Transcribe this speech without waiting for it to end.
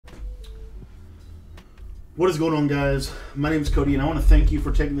What is going on, guys? My name is Cody and I want to thank you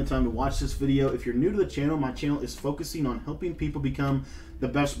for taking the time to watch this video. If you're new to the channel, my channel is focusing on helping people become the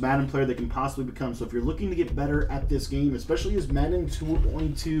best Madden player they can possibly become. So if you're looking to get better at this game, especially as Madden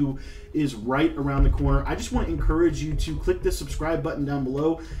 2.2 is right around the corner, I just want to encourage you to click the subscribe button down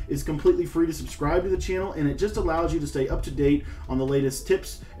below. It's completely free to subscribe to the channel, and it just allows you to stay up to date on the latest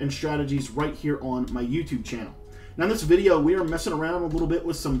tips and strategies right here on my YouTube channel. Now in this video, we are messing around a little bit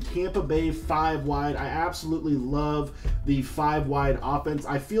with some Tampa Bay 5-wide. I absolutely love the 5-wide offense.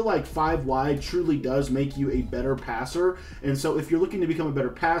 I feel like 5-wide truly does make you a better passer. And so if you're looking to become a better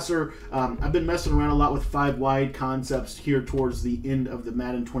passer, I've been messing around a lot with 5-wide concepts here towards the end of the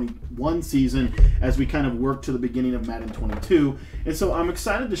Madden 21 season as we kind of work to the beginning of Madden 22. And so I'm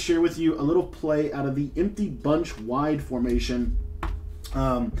excited to share with you a little play out of the empty bunch wide formation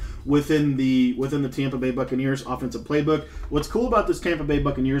within the Tampa Bay Buccaneers offensive playbook. What's cool about this Tampa Bay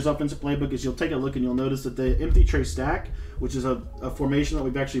Buccaneers offensive playbook is you'll take a look and you'll notice that the empty tray stack, which is a formation that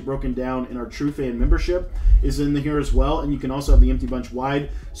we've actually broken down in our True Fan membership, is in here as well. And you can also have the empty bunch wide.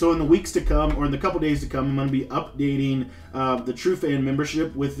 So in the weeks to come, or in the couple days to come, I'm going to be updating the True Fan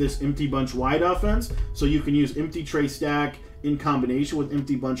membership with this empty bunch wide offense. So you can use empty tray stack in combination with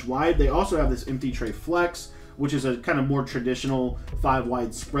empty bunch wide. They also have this empty tray flex, which is a kind of more traditional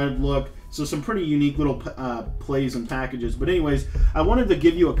 5-wide spread look. So some pretty unique little plays and packages. But anyways, I wanted to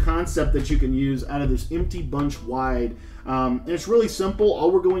give you a concept that you can use out of this empty bunch wide. And it's really simple.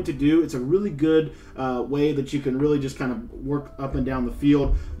 All we're going to do, it's a really good way that you can really just kind of work up and down the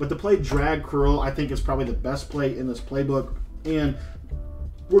field. But the play drag curl, I think, is probably the best play in this playbook. And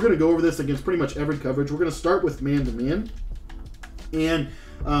we're going to go over this against pretty much every coverage. We're going to start with man-to-man. And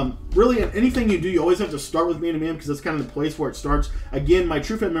really, anything you do, you always have to start with man-to-man because that's kind of the place where it starts. Again, my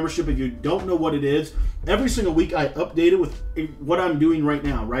True Fan membership, if you don't know what it is, every single week I update it with what I'm doing right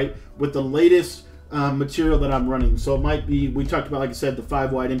now, right? With the latest material that I'm running. So it might be, we talked about, like I said, the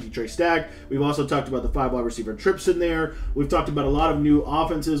 5-wide empty tray stack. We've also talked about the 5-wide receiver trips in there. We've talked about a lot of new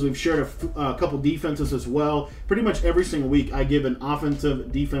offenses. We've shared a couple defenses as well. Pretty much every single week I give an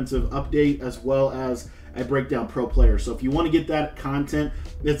offensive, defensive update as well as I break down pro players. So if you want to get that content,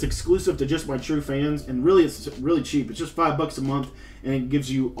 it's exclusive to just my true fans, and really it's really cheap. It's just $5 a month, and it gives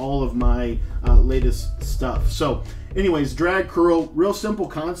you all of my latest stuff. So anyways, drag curl, real simple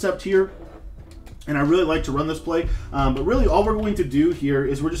concept here, and I really like to run this play. But really all we're going to do here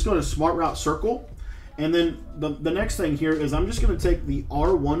is we're just going to smart route circle. And then the next thing here is I'm just going to take the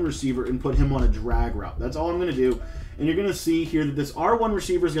R1 receiver and put him on a drag route. That's all I'm going to do. And you're going to see here that this R1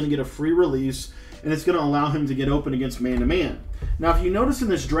 receiver is going to get a free release, and it's going to allow him to get open against man-to-man. Now, if you notice in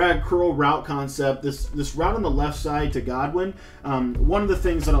this drag curl route concept, this route on the left side to Godwin, one of the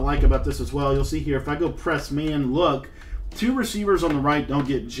things that I like about this as well, you'll see here, if I go press man, look, two receivers on the right don't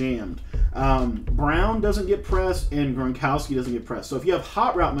get jammed. Brown doesn't get pressed, and Gronkowski doesn't get pressed. So if you have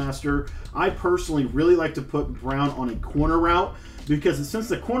hot route master, I personally really like to put Brown on a corner route, because since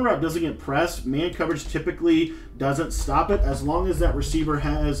the corner route doesn't get pressed, man coverage typically doesn't stop it as long as that receiver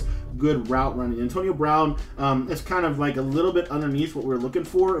has good route running. Antonio Brown is kind of like a little bit underneath what we're looking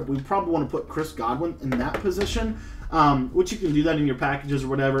for. We probably want to put Chris Godwin in that position, which you can do that in your packages or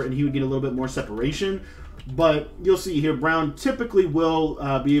whatever, and he would get a little bit more separation. But you'll see here, Brown typically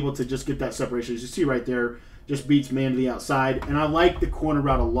will be able to just get that separation. As you see right there, just beats man to the outside. And I like the corner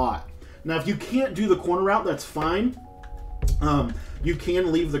route a lot. Now, if you can't do the corner route, that's fine. You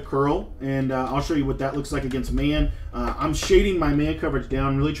can leave the curl, and I'll show you what that looks like against man. I'm shading my man coverage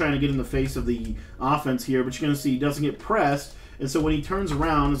down, really trying to get in the face of the offense here, but you're going to see he doesn't get pressed. And so when he turns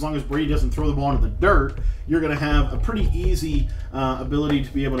around, as long as Brady doesn't throw the ball into the dirt, you're going to have a pretty easy ability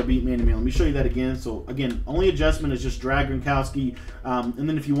to be able to beat man-to-man. Let me show you that again. So again, only adjustment is just drag Gronkowski, and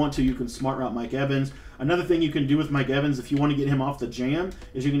then if you want to, you can smart route Mike Evans. Another thing you can do with Mike Evans, if you want to get him off the jam,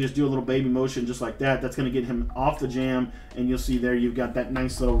 is you can just do a little baby motion just like that. That's going to get him off the jam, and you'll see there you've got that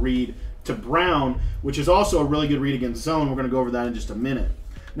nice little read to Brown, which is also a really good read against zone. We're going to go over that in just a minute.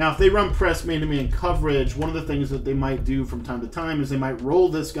 Now, if they run press man-to-man coverage, one of the things that they might do from time to time is they might roll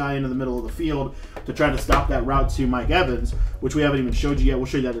this guy into the middle of the field to try to stop that route to Mike Evans, which we haven't even showed you yet. We'll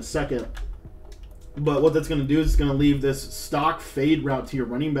show you that in a second. But what that's going to do is it's going to leave this stock fade route to your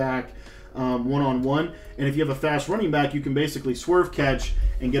running back one-on-one, and if you have a fast running back, you can basically swerve catch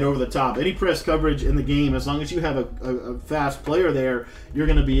and get over the top. Any press coverage in the game, as long as you have a fast player there, you're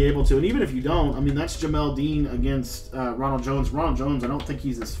going to be able to. And even if you don't, I mean, that's Jamel Dean against Ronald Jones. Ronald Jones, I don't think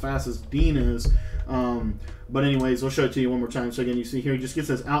he's as fast as Dean is. But anyways, I'll show it to you one more time. So again, you see here, he just gets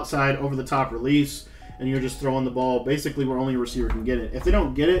this outside over-the-top release, and you're just throwing the ball basically where only a receiver can get it. If they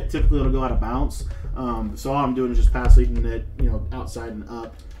don't get it, typically it'll go out of bounds. So all I'm doing is just pass leading it, outside and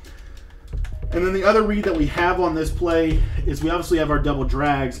up. And then the other read that we have on this play is we obviously have our double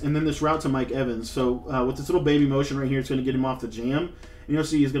drags, and then this route to Mike Evans. So with this little baby motion right here, it's going to get him off the jam. And you'll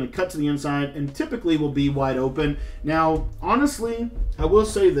see he's going to cut to the inside, and typically will be wide open. Now, honestly, I will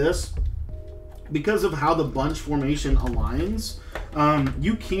say this. Because of how the bunch formation aligns,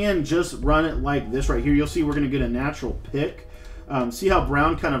 you can just run it like this right here. You'll see we're going to get a natural pick. See how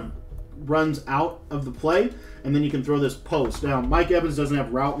Brown kind of runs out of the play, and then you can throw this post. Now, Mike Evans doesn't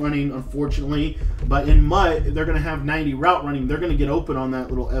have route running, unfortunately, but in Mutt, they're going to have 90 route running. They're going to get open on that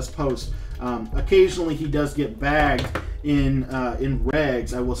little S post. Occasionally, he does get bagged in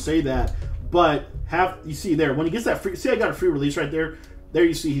regs, I will say that, but you see there, when he gets that free, see I got a free release right there? There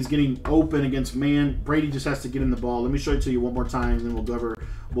you see he's getting open against man. Brady just has to get in the ball. Let me show it to you one more time, and then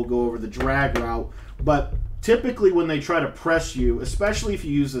we'll go over the drag route. But typically when they try to press you, especially if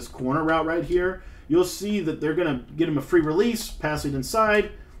you use this corner route right here, you'll see that they're going to get him a free release, pass it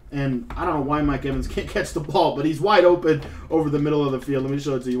inside, and I don't know why Mike Evans can't catch the ball, but he's wide open over the middle of the field. Let me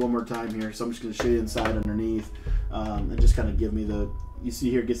show it to you one more time here. So I'm just going to show you inside underneath, and just kind of give me the, you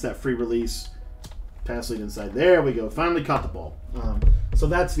see here, gets that free release, pass it inside. There we go. Finally caught the ball. So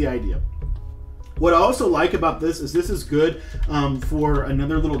that's the idea. What I also like about this is good for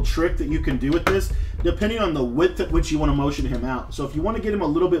another little trick that you can do with this, depending on the width at which you want to motion him out. So if you want to get him a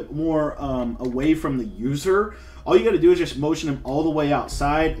little bit more away from the user, all you got to do is just motion him all the way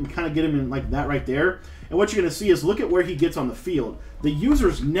outside and kind of get him in like that right there. And what you're going to see is look at where he gets on the field. The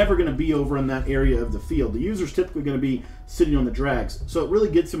user's never going to be over in that area of the field. The user's typically going to be sitting on the drags. So it really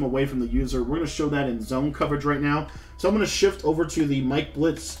gets him away from the user. We're going to show that in zone coverage right now. So I'm going to shift over to the Mike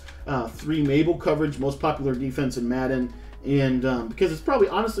Blitz 3 Mabel coverage, most popular defense in Madden. And because it's probably,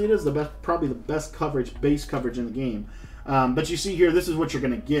 honestly, it is the best, probably the best coverage, base coverage in the game. But you see here, this is what you're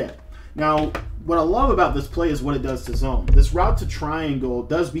going to get. Now, what I love about this play is what it does to zone. This route to triangle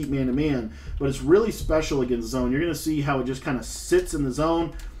does beat man-to-man, but it's really special against zone. You're going to see how it just kind of sits in the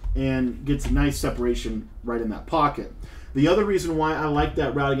zone and gets a nice separation right in that pocket. The other reason why I like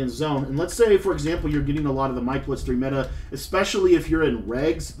that route against zone, and let's say, for example, you're getting a lot of the Mike Blitz 3 meta, especially if you're in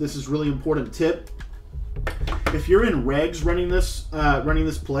regs. This is really important tip. If you're in regs running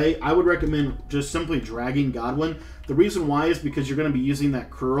this play, I would recommend just simply dragging Godwin. The reason why is because you're going to be using that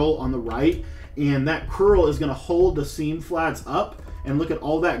curl on the right, and that curl is going to hold the seam flats up, and look at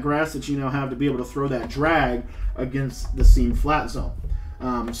all that grass that you now have to be able to throw that drag against the seam flat zone.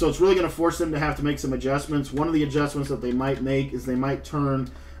 So it's really going to force them to have to make some adjustments. One of the adjustments that they might make is they might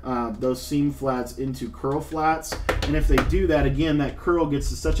turn those seam flats into curl flats, and if they do that, again, that curl gets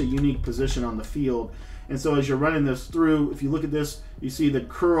to such a unique position on the field. And so as you're running this through, if you look at this, you see the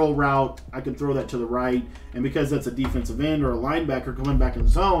curl route, I can throw that to the right, and because that's a defensive end or a linebacker coming back in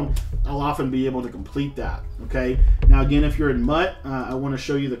zone, I'll often be able to complete that, okay? Now again, if you're in Mutt, I want to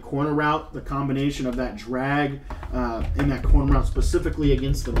show you the corner route, the combination of that drag in that corner route specifically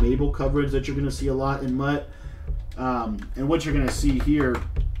against the Mabel coverage that you're going to see a lot in Mutt. And what you're going to see here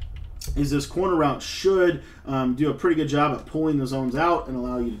is this corner route should do a pretty good job at pulling the zones out and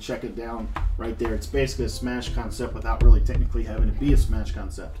allow you to check it down right there. It's basically a smash concept without really technically having to be a smash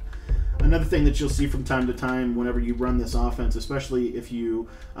concept. Another thing that you'll see from time to time whenever you run this offense, especially if you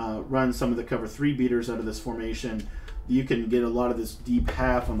run some of the cover 3 beaters out of this formation, you can get a lot of this deep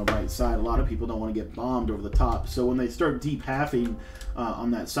half on the right side. A lot of people don't want to get bombed over the top. So when they start deep halving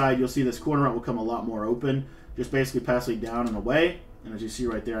on that side, you'll see this corner route will come a lot more open, just basically passing down and away. And as you see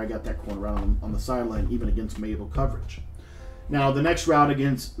right there, I got that corner route on the sideline, even against Mabel coverage. Now, the next route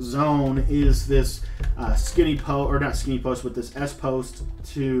against zone is this skinny post, or not skinny post, but this S post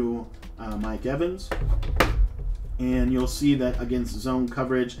to Mike Evans. And you'll see that against zone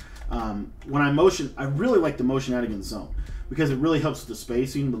coverage, when I motion, I really like the motion out against zone because it really helps with the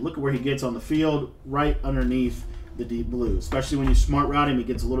spacing. But look at where he gets on the field, right underneath the deep blue. Especially when you smart route him, he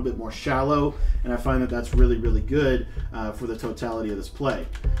gets a little bit more shallow, and I find that that's really, really good for the totality of this play.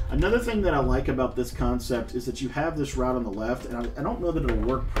 Another thing that I like about this concept is that you have this route on the left, and I don't know that it'll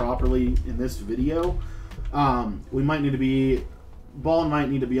work properly in this video. We might need to be, ball might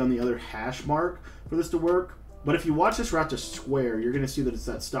need to be on the other hash mark for this to work. But if you watch this route to square, you're going to see that it's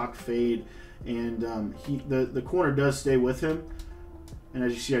that stock fade, and the corner does stay with him. And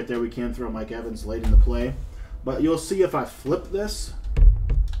as you see right there, we can throw Mike Evans late in the play. But you'll see if I flip this,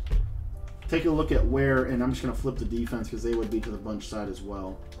 take a look at where, and I'm just going to flip the defense because they would be to the bunch side as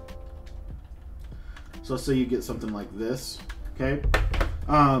well. So let's say you get something like this, okay?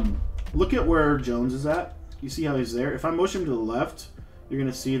 Look at where Jones is at. You see how he's there? If I motion him to the left, you're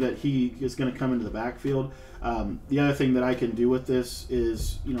going to see that he is going to come into the backfield. The other thing that I can do with this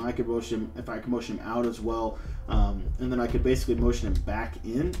is, you know, I could motion him, if I can motion him out as well, and then I could basically motion him back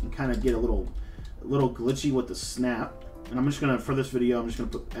in and kind of get a little glitchy with the snap. And I'm just going to, for this video, I'm just going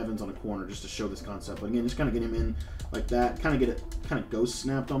to put Evans on a corner just to show this concept. But again, just kind of get him in like that, kind of get it kind of ghost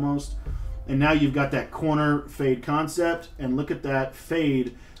snapped almost. And now you've got that corner fade concept, and look at that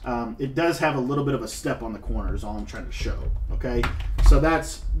fade. It does have a little bit of a step on the corner is all I'm trying to show. Okay, so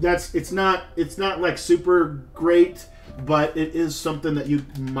that's it's not like super great, but it is something that you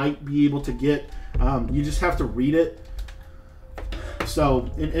might be able to get. You just have to read it.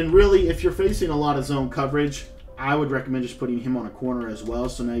 So and really, if you're facing a lot of zone coverage, I would recommend just putting him on a corner as well.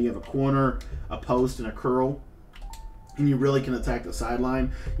 So now you have a corner, a post, and a curl, and you really can attack the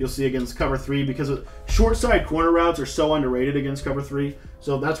sideline. You'll see against cover 3, because short side corner routes are so underrated against cover 3.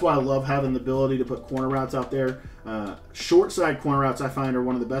 So that's why I love having the ability to put corner routes out there. Short side corner routes I find are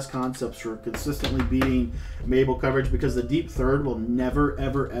one of the best concepts for consistently beating Mabel coverage, because the deep third will never,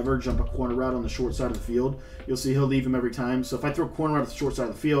 ever, ever jump a corner route on the short side of the field. You'll see he'll leave him every time. So if I throw a corner route at the short side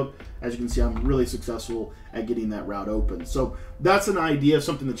of the field, as you can see, I'm really successful at getting that route open. So that's an idea of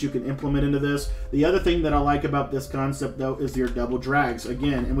something that you can implement into this. The other thing that I like about this concept, though, is your double drags.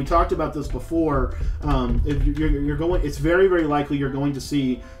 Again, and we talked about this before, if you're going, it's very, very likely you're going to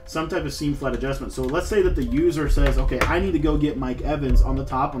see some type of seam flat adjustment. So let's say that the user says, okay, I need to go get Mike Evans on the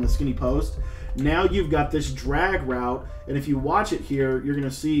top on the skinny post. Now you've got this drag route, and if you watch it here, you're going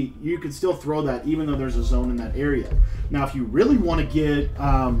to see you can still throw that even though there's a zone in that area. Now, if you really want to get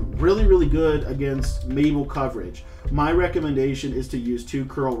really, really good against Mabel coverage, my recommendation is to use 2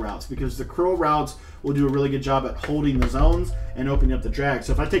 curl routes, because the curl routes will do a really good job at holding the zones and opening up the drag.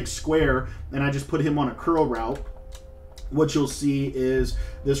 So if I take square and I just put him on a curl route, what you'll see is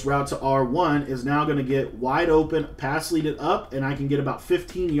this route to R1 is now going to get wide open, pass lead it up, and I can get about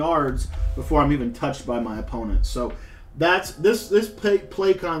 15 yards before I'm even touched by my opponent. So that's this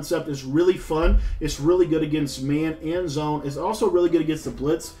play concept is really fun. It's really good against man and zone. It's also really good against the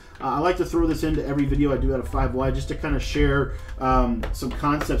blitz. I like to throw this into every video I do out of 5 wide, just to kind of share some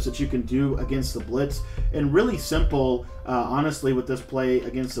concepts that you can do against the blitz. And really simple, honestly, with this play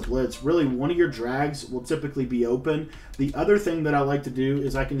against the blitz, really one of your drags will typically be open. The other thing that I like to do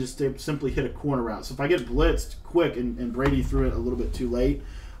is I can just simply hit a corner route. So if I get blitzed quick, and Brady threw it a little bit too late,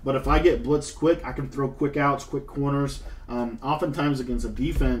 but if I get blitzed quick, I can throw quick outs, quick corners, oftentimes against a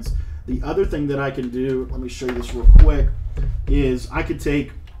defense. The other thing that I can do, let me show you this real quick, is I could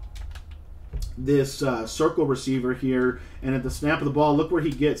take this circle receiver here, and at the snap of the ball, look where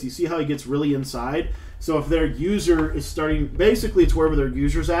he gets. You see how he gets really inside? So if their user is starting, basically it's wherever their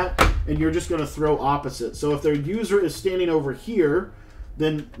user's at, and you're just going to throw opposite. So if their user is standing over here,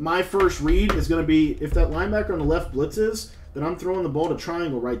 then my first read is going to be, if that linebacker on the left blitzes, then I'm throwing the ball to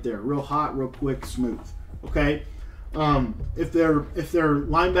triangle right there, real hot, real quick, smooth. Okay. If their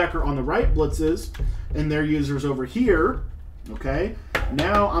linebacker on the right blitzes and their user's over here, okay,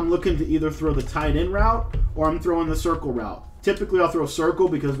 now I'm looking to either throw the tight end route or I'm throwing the circle route. Typically I'll throw circle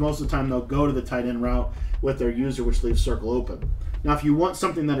because most of the time they'll go to the tight end route with their user, which leaves circle open. Now if you want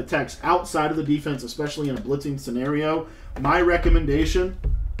something that attacks outside of the defense, especially in a blitzing scenario, my recommendation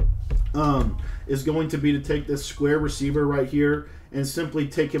is going to be to take this square receiver right here and simply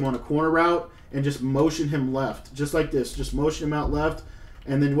take him on a corner route and just motion him left, just like this. Just motion him out left,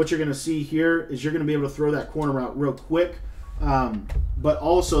 and then what you're going to see here is you're going to be able to throw that corner route real quick, but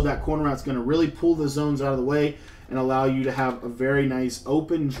also that corner route's going to really pull the zones out of the way and allow you to have a very nice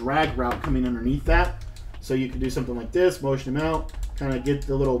open drag route coming underneath that. So you can do something like this, motion him out, kind of get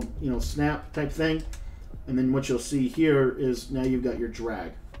the little, snap type thing, and then what you'll see here is now you've got your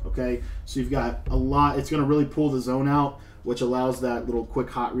drag. Okay, so you've got a lot. It's going to really pull the zone out, which allows that little quick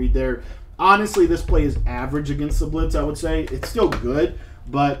hot read there. Honestly, this play is average against the blitz, I would say. It's still good,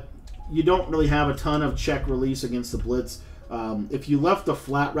 but you don't really have a ton of check release against the blitz. If you left the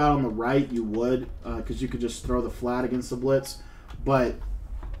flat route on the right, you would, because you could just throw the flat against the blitz. But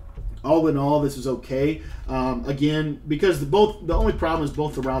all in all, this is okay. Again, because the only problem is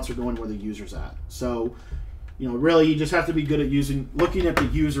both the routes are going where the user's at. So, really, you just have to be good at looking at the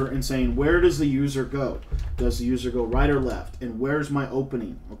user and saying, where does the user go? Does the user go right or left? And where's my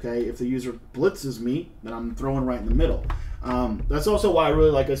opening? Okay, if the user blitzes me, then I'm throwing right in the middle. That's also why I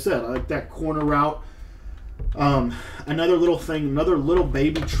really, like I said, I like that corner route. Another little thing, another little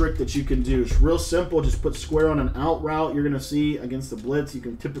baby trick that you can do. It's real simple. Just put square on an out route. You're going to see against the blitz, you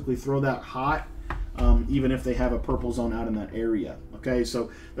can typically throw that hot. even if they have a purple zone out in that area. Okay, so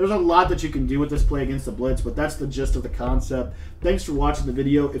there's a lot that you can do with this play against the blitz, but that's the gist of the concept. Thanks for watching the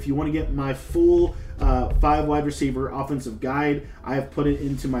video. If you want to get my full 5 wide receiver offensive guide, I have put it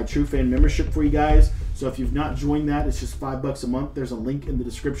into my True Fan membership for you guys. So if you've not joined that, it's just $5 a month. There's a link in the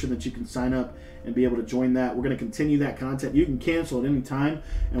description that you can sign up and be able to join that. We're going to continue that content. You can cancel at any time,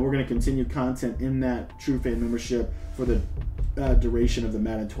 and we're going to continue content in that True Fan membership for the duration of the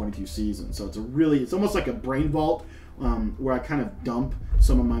Madden 22 season. So it's almost like a brain vault where I kind of dump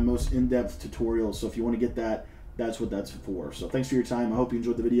some of my most in-depth tutorials. So if you want to get that, that's what that's for. So thanks for your time. I hope you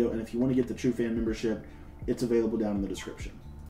enjoyed the video, and if you want to get the True Fan membership, it's available down in the description.